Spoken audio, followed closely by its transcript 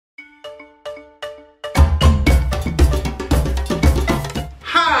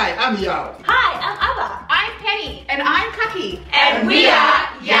I'm Yaw. Hi, I'm Ava. I'm Penny. And I'm Kaki. And we are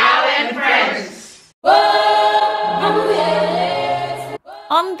Yaw and Friends.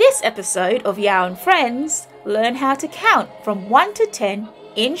 On this episode of Yaw and Friends, learn how to count from 1 to 10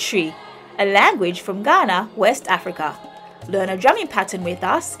 in Shri, a language from Ghana, West Africa. Learn a drumming pattern with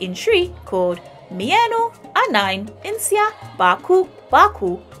us in Shri called Mienu Anain Insia Baku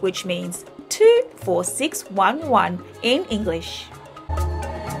Baku, which means 2, 4, 6, 1, 1 in English.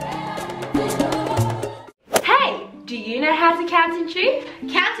 Hey, do you know how to count in Shri?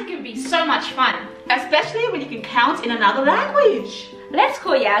 Counting can be so much fun, especially when you can count in another language. Let's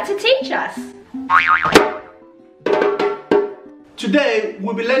call Yaw to teach us. Today,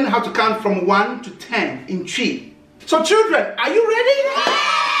 we'll be learning how to count from 1 to 10 in Twi. So children, are you ready?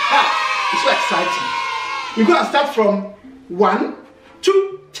 It's so exciting. We're going to start from 1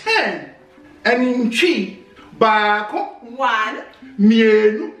 to 10. And in Twi, Bako, 1,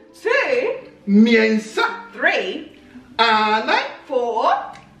 Mienu, 2, Miensa, 3, Anai,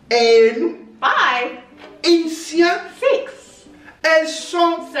 4, Enu, 5, Insia, 6,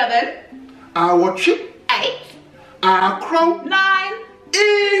 Eson, 7, Awotwe, 8, Akron, 9,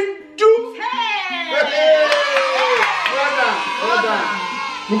 Idu. 10. Hey! Well done.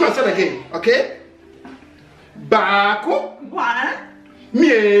 We're going to start again, okay? Bako, 1,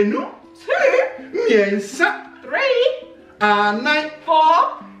 Mienu, 2, Miensa, 3, Anai,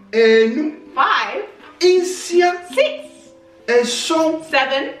 4, Enu, 5, Insia, 6, Eson,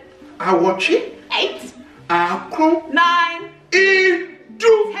 7, Awotwe, 8, Akron, 9, Idu.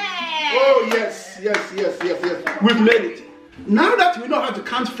 10. Oh, yes. We've made it. Now that we know how to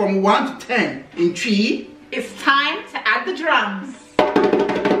count from 1 to 10 in Twi, It's time to add the drums.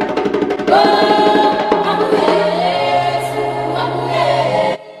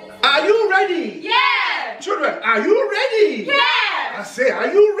 are you ready? Yeah! Children, are you ready? Yeah! I say,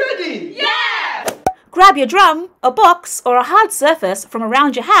 are you ready? Yeah! Grab your drum, a box, or a hard surface from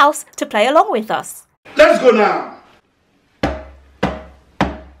around your house to play along with us. Let's go now.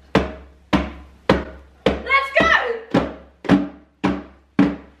 Let's go!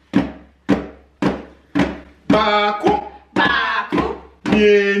 Bako, Baku,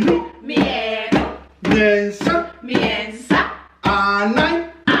 Mienu, Mienu, Miensa, Miensa, Anai,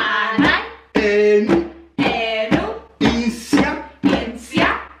 Anai, Enu, Enu, Insia,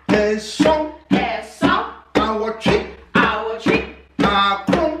 Insia, Eson, Eson, Awotwe, Awotwe,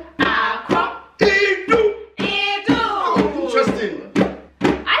 Akron, Akron, Idu. Idu. Interesting.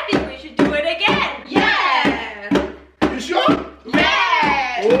 I think we should do it again. Yeah! You sure?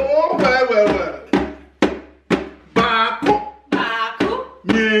 Yeah! Oh, well. Bako, Baku,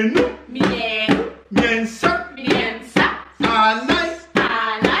 Mienu, Mienu, Miensa, Miensa, Anai,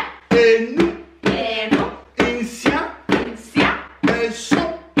 Anai, Enu, Enu, Insia, Insia, Eson,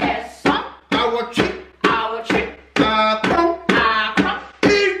 Eson, Awotwe, Awotwe, Akron, Akron,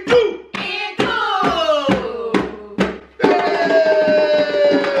 Idu. Idu.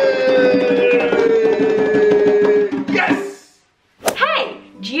 Yes! Hey,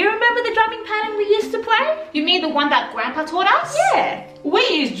 do you remember the drumming pattern we used to play? You mean the one that Grandpa taught us? Yeah, we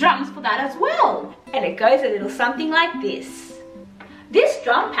use drums for that as well. And it goes a little something like this. This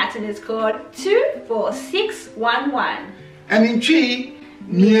drum pattern is called 2, 4, 6, 1, 1. And in Twi,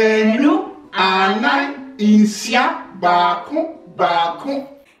 Mienu, Anai, Insia, Bako, Bako.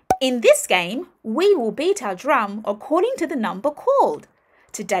 In this game, we will beat our drum according to the number called.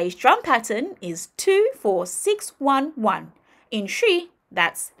 Today's drum pattern is 2, 4, 6, 1, 1. In Shri,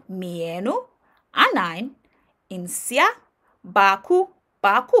 that's Mienu, Anain, Insia, Baku,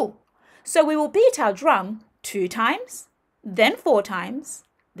 Baku. So we will beat our drum 2 times, then 4 times,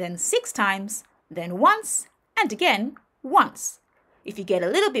 then 6 times, then once, and again once. If you get a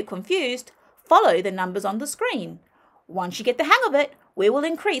little bit confused, follow the numbers on the screen. Once you get the hang of it, we will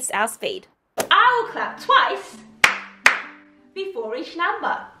increase our speed. I will clap twice before each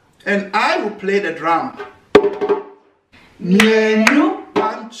number. And I will play the drum. Mienu,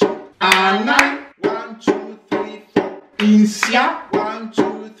 1, 2, Anai, 1, 2, 3, 4. Insia, 1,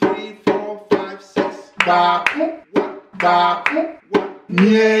 2, 3, 4, 5, 6. Bako, 1, Bako, 1.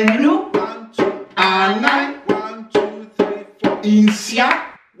 Mienu, 1, 2, Anai, 1, 2, 3, 4. Insia,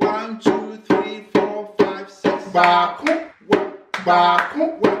 1, 2, 3, 4, 5, 6. Bako, 1, Bako,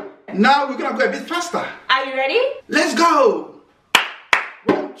 1. Now we're gonna go a bit faster. Are you ready? Let's go!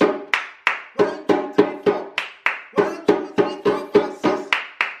 1, 2, 1, 2, 3, 4. 1, 2, 3, 4, 5, 6.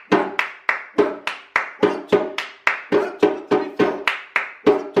 1, 2, 1, 2, 3, 4.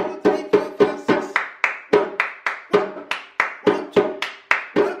 1, 2, 3, 4, 5, 6. 1, 2,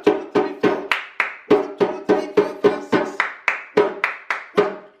 1, 2, 3, 4. 1, 2, 3, 4, 5, 6. 1,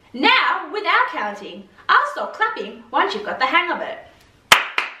 1. Now counting. I'll stop clapping once you've got the hang of it.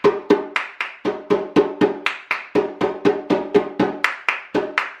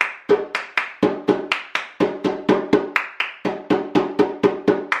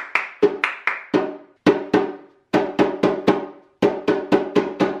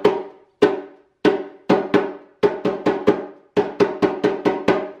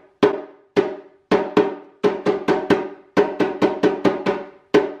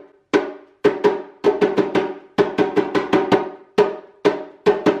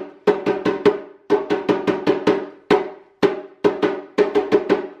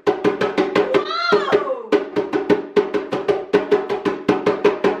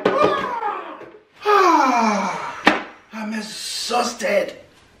 Exhausted.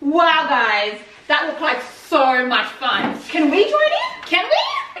 Wow, guys, that looked like so much fun. Can we join in? Can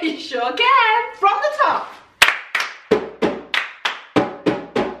we? You sure can. From the top.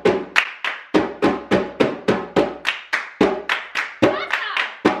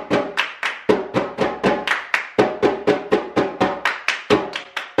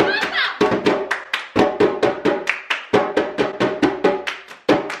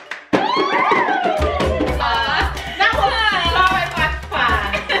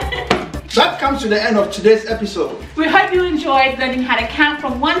 That comes to the end of today's episode. We hope you enjoyed learning how to count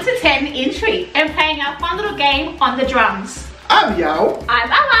from 1 to 10 in tree and playing our fun little game on the drums. I'm Yaw. I'm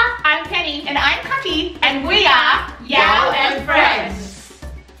Ella. I'm Penny. And I'm Kaki. And we are Yaw and Friends.